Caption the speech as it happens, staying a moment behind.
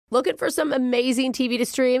Looking for some amazing TV to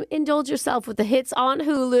stream? Indulge yourself with the hits on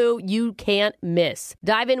Hulu you can't miss.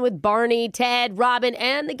 Dive in with Barney, Ted, Robin,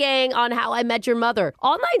 and the gang on How I Met Your Mother.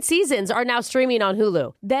 All 9 seasons are now streaming on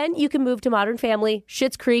Hulu. Then you can move to Modern Family,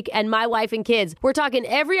 Schitt's Creek, and My Wife and Kids. We're talking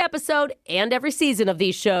every episode and every season of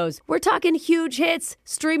these shows. We're talking huge hits,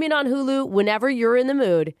 streaming on Hulu whenever you're in the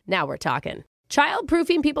mood. Now we're talking.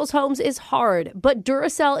 Child-proofing people's homes is hard, but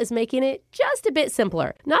Duracell is making it just a bit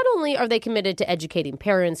simpler. Not only are they committed to educating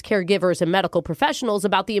parents, caregivers, and medical professionals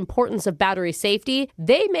about the importance of battery safety,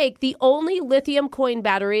 they make the only lithium coin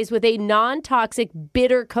batteries with a non-toxic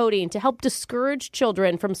bitter coating to help discourage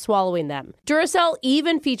children from swallowing them. Duracell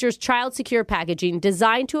even features child-secure packaging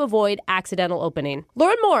designed to avoid accidental opening.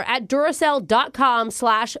 Learn more at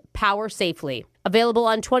Duracell.com/powersafely. Available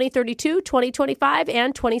on 2032, 2025,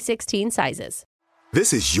 and 2016 sizes.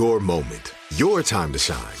 This is your moment, your time to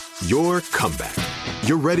shine, your comeback.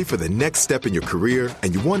 You're ready for the next step in your career,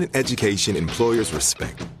 and you want an education employers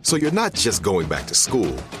respect. So you're not just going back to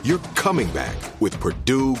school, you're coming back with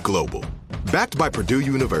Purdue Global. Backed by Purdue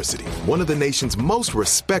University, one of the nation's most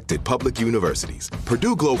respected public universities,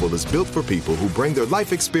 Purdue Global is built for people who bring their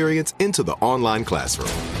life experience into the online classroom.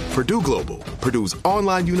 Purdue Global, Purdue's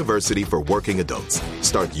online university for working adults.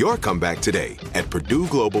 Start your comeback today at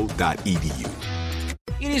purdueglobal.edu.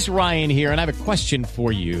 It is Ryan here, and I have a question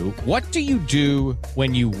for you. What do you do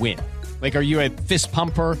when you win? Like, are you a fist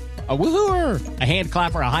pumper? A woohooer, a hand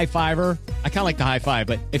clapper, a high fiver. I kind of like the high five,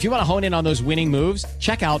 but if you want to hone in on those winning moves,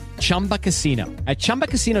 check out Chumba Casino. At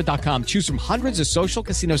ChumbaCasino.com, choose from hundreds of social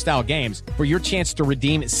casino style games for your chance to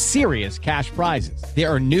redeem serious cash prizes. There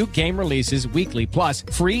are new game releases weekly, plus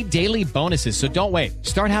free daily bonuses. So don't wait.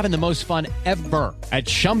 Start having the most fun ever at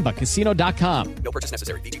ChumbaCasino.com. No purchase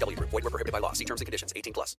necessary. VGW Group. Void where prohibited by law. See terms and conditions.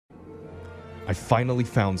 18+. I finally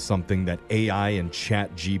found something that AI and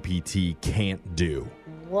ChatGPT can't do.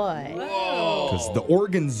 What? Because the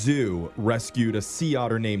Oregon Zoo rescued a sea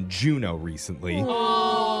otter named Juno recently.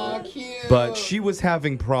 Oh, cute. But she was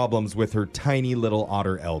having problems with her tiny little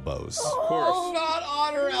otter elbows. Of course. Not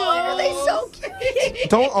otter elbows. Are they so cute?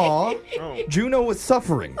 Don't aw. Juno was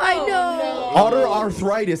suffering. I know. Otter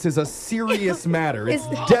arthritis is a serious matter. It's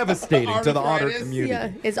devastating to the otter community.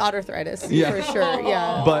 Yeah, it's otterthritis, Yeah. for sure,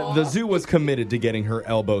 yeah. But the zoo was committed to getting her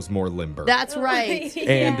elbows more limber. That's right.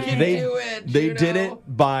 And they Juno. did it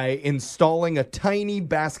by installing a tiny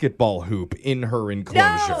basketball hoop in her enclosure.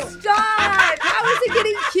 No, stop! How is it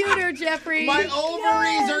getting cuter, Jeffrey? My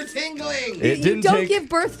ovaries are tingling. It You didn't don't take give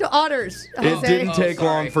birth to otters. it Jose. didn't take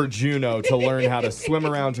sorry. long for Juno to learn how to swim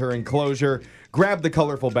around her enclosure, grab the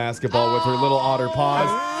colorful basketball with her little otter paws,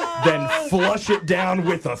 then flush it down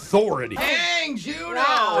with authority. Dang, Juno.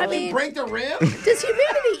 I Did mean- you break the rim? Does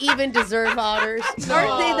humanity even deserve otters?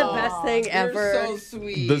 Aren't they the best thing ever? You're so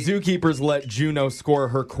sweet. The zookeepers let Juno score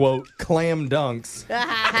her, quote, clam dunks.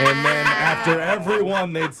 And then after every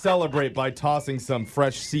one, they'd celebrate by tossing some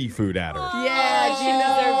fresh seafood at her. Yeah, she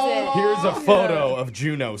deserves Here's a photo of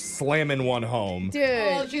Juno slamming one home.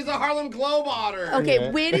 it. Oh, Dude. she's a Harlem Globeotter. Okay,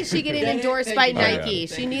 when is she getting endorsed by Thank you. Nike?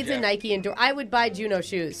 Thank She you, needs a Jeff. Nike endorse. I would buy Juno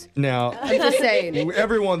shoes. Now, I'm just saying.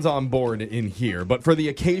 everyone's on board in here, but for the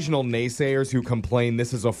occasional naysayers who complain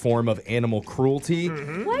this is a form of animal cruelty,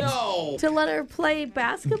 No. To let her play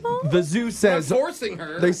basketball? the zoo They're says forcing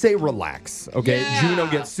her. they say relax, okay? Yeah. Juno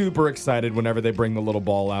gets super excited whenever they bring the little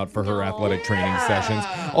ball out for her athletic training sessions.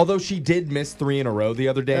 Although she did miss 3 in a row the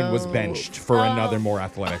other day and was benched for another more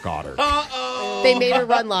athletic otter. They made her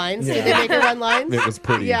run lines. Did they make her run lines? It was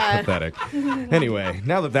pretty Yeah. pathetic. Anyway,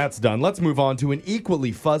 now that that's done, let's move on to an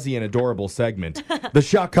equally fuzzy and adorable segment, the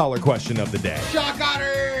shock collar question of the day. Shock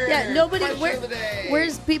otter. Yeah, nobody. Question of the day.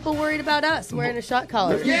 Where's people worried about us wearing a shot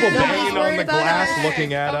collar? People Yeah, banging nobody's on worried the about glass, us.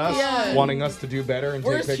 looking at us, Yeah. wanting us to do better and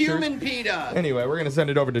Where's take pictures. human PETA? Anyway, we're going to send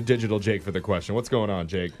it over to Digital Jake for the question. What's going on,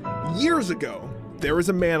 Jake? Years ago, there was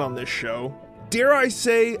a man on this show, dare I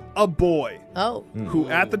say, a boy, Oh. who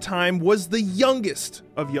at the time was the youngest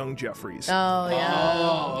of young Jeffries. Oh, yeah.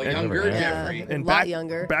 Oh, younger Yeah. Jeffrey. A lot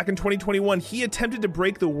younger. Back in 2021, he attempted to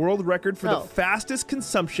break the world record for Oh. the fastest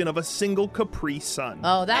consumption of a single Capri Sun.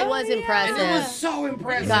 Oh, that was impressive. And it was so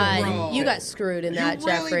impressive, God, bro. you got screwed in that, you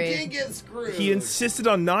really Jeffrey. did get screwed. He insisted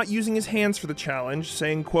on not using his hands for the challenge,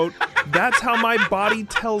 saying, quote, "That's how my body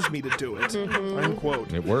tells me to do it,"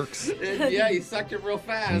 unquote. It works. Yeah, he sucked it real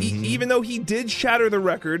fast. Even though he did shatter the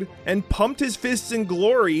record and pumped his fists in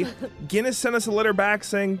glory, Guinness sent us a letter back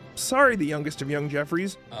saying, "Sorry, the youngest of young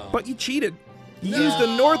Jeffries, but you cheated. You used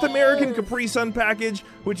the North American Capri Sun package,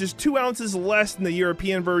 which is 2 ounces less than the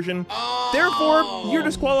European version. Therefore, you're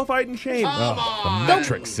disqualified and shamed. The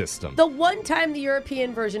metric system. The one time the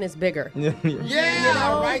European version is bigger.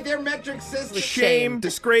 Yeah, right. Their metric system. Shame,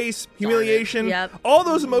 disgrace, humiliation, Yep. all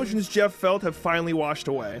those emotions Jeff felt have finally washed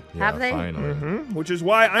away. Have they? Finally. Which is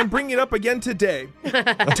why I'm bringing it up again today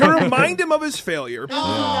to remind him of his failure.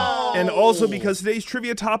 And also because today's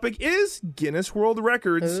trivia topic is Guinness World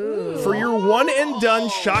Records for your one and done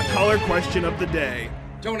shot collar question of the day.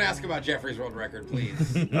 Don't ask about Jeffrey's world record,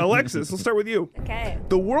 please. Alexis, let's start with you. Okay.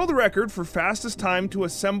 The world record for fastest time to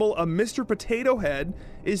assemble a Mr. Potato Head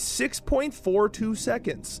is 6.42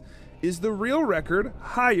 seconds. Is the real record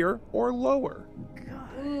higher or lower?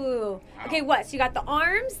 Ooh. Okay, what? So you got the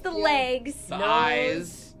arms, the legs. The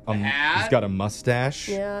eyes, the hat. He's got a mustache.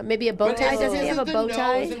 Yeah, maybe a bow tie. Doesn't he have a bow the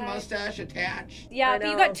tie? nose and mustache attached? Yeah, I but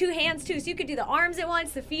you know. got 2 hands too, so you could do the arms at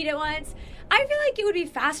once, the feet at once. I feel like it would be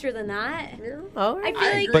faster than that. All I right. feel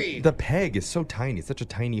I like agree. But the peg is so tiny. It's such a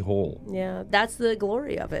tiny hole. Yeah, that's the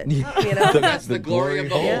glory of it. You know? That's the glory of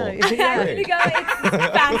the whole. Yeah, I'm gonna go. It's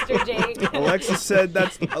faster, Jake. Alexis said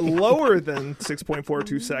that's lower than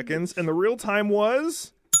 6.42 seconds, and the real time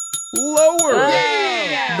was lower.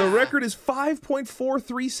 The record is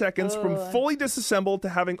 5.43 seconds from fully disassembled to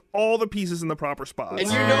having all the pieces in the proper spots. And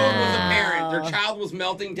you know it was apparent. Their child was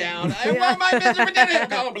melting down. I want my Mr. Potato.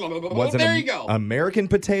 Blah, blah, blah, blah, blah. Was it There an you go. American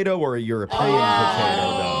potato or a European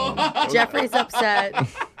potato, though? Jeffrey's upset.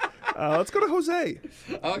 Let's go to Jose.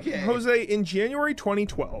 Okay. Jose, in January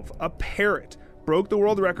 2012, a parrot broke the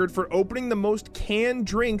world record for opening the most canned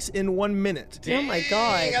drinks in 1 minute. Oh my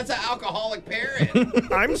God. Dang, that's an alcoholic parrot.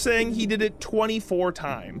 I'm saying he did it 24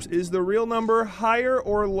 times. Is the real number higher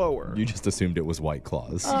or lower? You just assumed it was White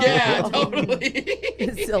Claws. Yeah, totally.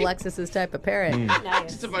 It's Alexis's type of parrot.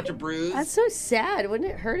 Just a bunch of brews. That's so sad. Wouldn't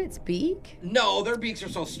it hurt its beak? No, their beaks are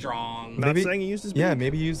so strong. Not saying he used his Yeah, beak.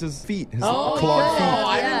 maybe he used his feet, his Oh, clawed feet.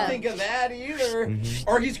 I Yeah. didn't think of that either.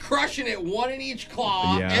 Or he's crushing it, one in each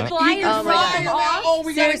claw. Yeah. And Flying he can from fly the them out. Oh,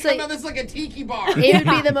 we gotta Seriously. come out. This is like a tiki bar. It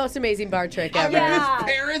would be the most amazing bar trick I ever. mean, Yeah. his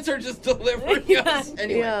parents are just delivering us.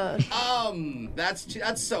 Anyway, Yeah.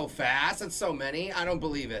 that's so fast. That's so many. I don't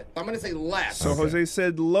believe it. I'm gonna say less. So Jose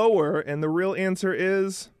said lower, and the real answer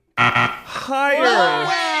is higher.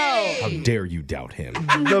 How dare you doubt him?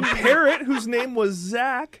 The parrot, whose name was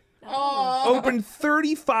Zach, opened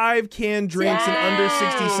 35 canned drinks in under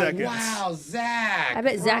 60 seconds. Wow, Zach. I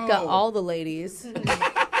bet Zach got Bro. all the ladies.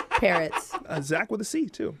 Parrots. Zach with a C,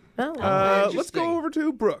 too. Oh. Let's interesting. go over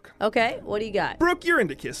to Brooke. Okay, what do you got? Brooke, you're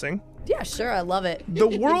into kissing. Yeah, sure. I love it. The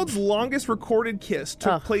world's longest recorded kiss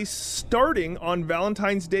took Ugh. place starting on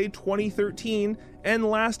Valentine's Day 2013 and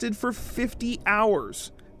lasted for 50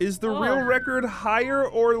 hours. Is the real record higher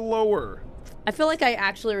or lower? I feel like I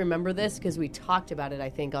actually remember this because we talked about it, I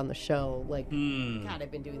think, on the show. Like, God,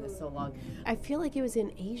 I've been doing this so long. I feel like it was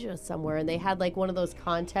in Asia somewhere, and they had like one of those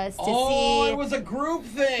contests to Oh, see. it was a group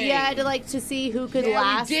thing. Yeah, to see who could Yeah, we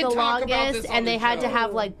last did the talk about longest, this on and the they had to show.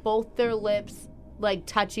 have like both their lips like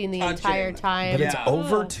touching the entire time. But it's Yeah.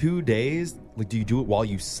 over 2 days. Like, do you do it while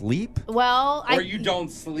you sleep? Well, Or you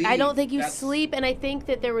don't sleep. I don't think you That's- sleep, and I think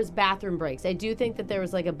that there was bathroom breaks. I do think that there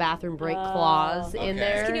was like a bathroom break clause in okay.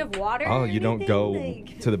 there. Can you have water? Oh, or you don't anything? go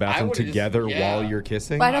Like- to the bathroom would've just- together yeah. while you're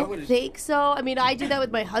kissing? But I I don't would've- think so. I mean, I do that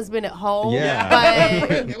with my husband at home. Yeah.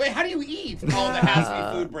 But Wait, how do you eat? Oh, there has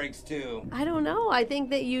to be food breaks too. I don't know. I think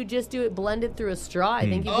that you just do it blended through a straw. I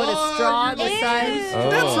think you put Oh, a straw you're like- beside. Oh.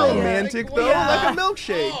 That's romantic, though, like a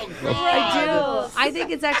milkshake. Oh, God. I do. I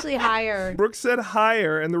think it's actually higher. Brooke said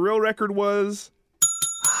higher, and the real record was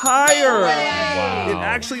higher. It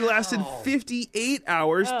actually lasted 58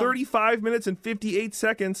 hours, 35 minutes, and 58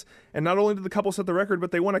 seconds. And not only did the couple set the record,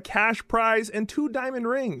 but they won a cash prize and 2 diamond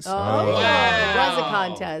rings. Oh, it was a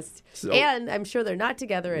contest. And I'm sure they're not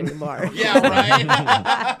together anymore. Yeah,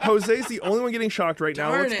 right. Jose's the only one getting shocked right now.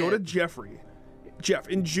 Darn Let's go it. to Jeffrey. Jeff,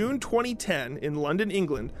 in June 2010 in London,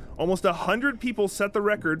 England, almost 100 people set the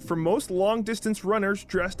record for most long-distance runners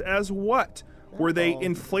dressed as what? Were they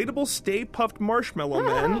inflatable Stay Puft Marshmallow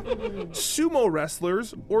Men, sumo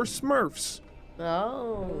wrestlers, or Smurfs?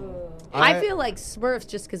 Oh. I feel like Smurfs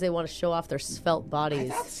just because they want to show off their svelte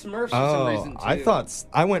bodies. Smurfs for some reason Oh, too.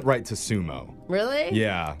 I went right to sumo. Really?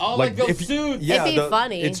 Yeah. Oh, like those if- suits. Yeah, It'd be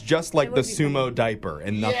funny. It's just like the sumo diaper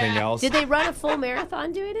and nothing Yeah. else. Did they run a full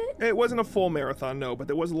marathon doing it? It wasn't a full marathon, no, but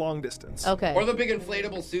it was long distance. Okay. Or the big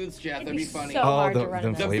inflatable suits, Jeff. It'd That'd be be funny. so Oh, hard the- to run the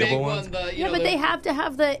in The those. big inflatable one, ones? you yeah, know, but the- they have to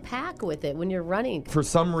have the pack with it when you're running. For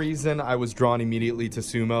some reason, I was drawn immediately to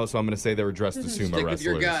sumo, so I'm going to say they were dressed as sumo stick with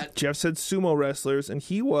your wrestlers. gut. Jeff said sumo wrestlers, and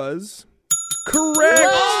he was Correct.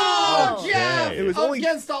 Oh, Jeff! It was only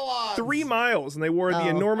against the odds. 3 miles, and they wore the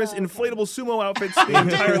enormous inflatable sumo outfits the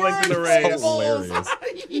entire length of the race. Hilarious.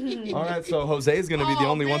 All right, so Jose is going to be the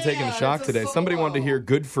only one taking the shock today. Somebody wanted to hear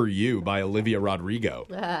Good For You by Olivia Rodrigo.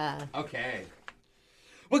 Okay.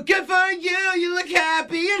 Well, good for you. You look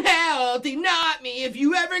happy and healthy. Not me. If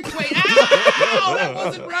you ever quit. Ow! That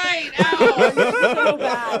wasn't right.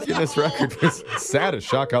 Ow! Guinness record was saddest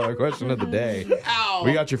shock collar question of the day. Ow!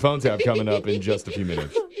 We got your phone tap coming up in just a few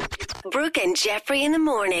minutes. Brooke and Jeffrey in the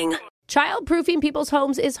morning. Childproofing people's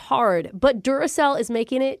homes is hard, but Duracell is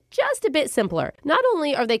making it just a bit simpler. Not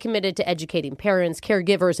only are they committed to educating parents,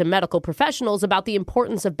 caregivers, and medical professionals about the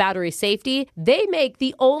importance of battery safety, they make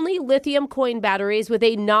the only lithium coin batteries with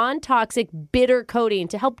a non-toxic bitter coating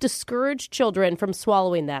to help discourage children from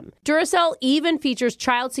swallowing them. Duracell even features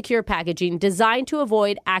child-secure packaging designed to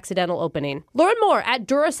avoid accidental opening. Learn more at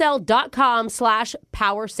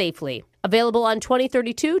Duracell.com/powersafely. Available on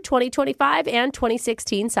 2032, 2025, and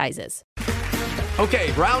 2016 sizes.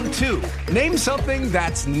 Okay, round 2. Name something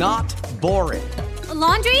that's not boring. A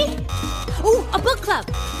laundry? Ooh, a book club.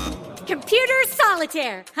 Computer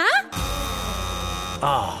solitaire, huh?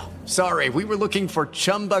 Ah, sorry, we were looking for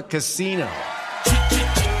Chumba Casino.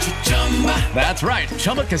 That's right,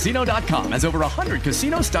 ChumbaCasino.com has over 100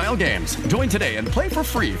 casino-style games. Join today and play for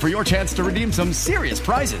free for your chance to redeem some serious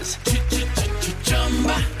prizes.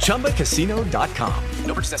 ChumbaCasino.com.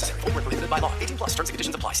 No purchase necessary. Void where prohibited by law. 18+ terms and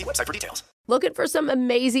conditions apply. See website for details. Looking for some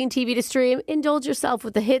amazing TV to stream? Indulge yourself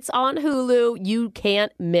with the hits on Hulu you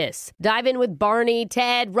can't miss. Dive in with Barney,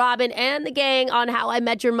 Ted, Robin, and the gang on How I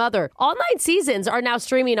Met Your Mother. All 9 seasons are now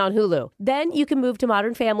streaming on Hulu. Then you can move to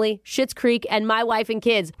Modern Family, Schitt's Creek, and My Wife and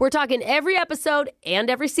Kids. We're talking every episode and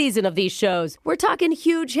every season of these shows. We're talking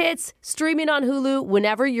huge hits, streaming on Hulu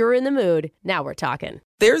whenever you're in the mood. Now we're talking.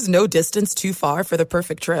 There's no distance too far for the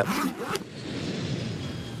perfect trip.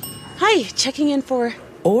 Hi, checking in for...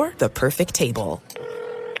 Or the perfect table.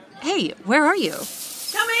 Hey, where are you?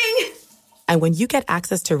 Coming! And when you get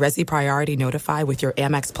access to Resi Priority Notify with your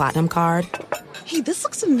Amex Platinum card... Hey, this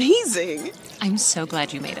looks amazing. I'm so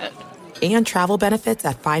glad you made it. And travel benefits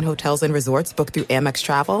at fine hotels and resorts booked through Amex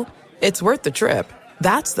Travel, it's worth the trip.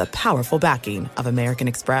 That's the powerful backing of American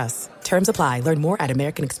Express. Terms apply. Learn more at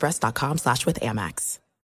americanexpress.com/withAmex.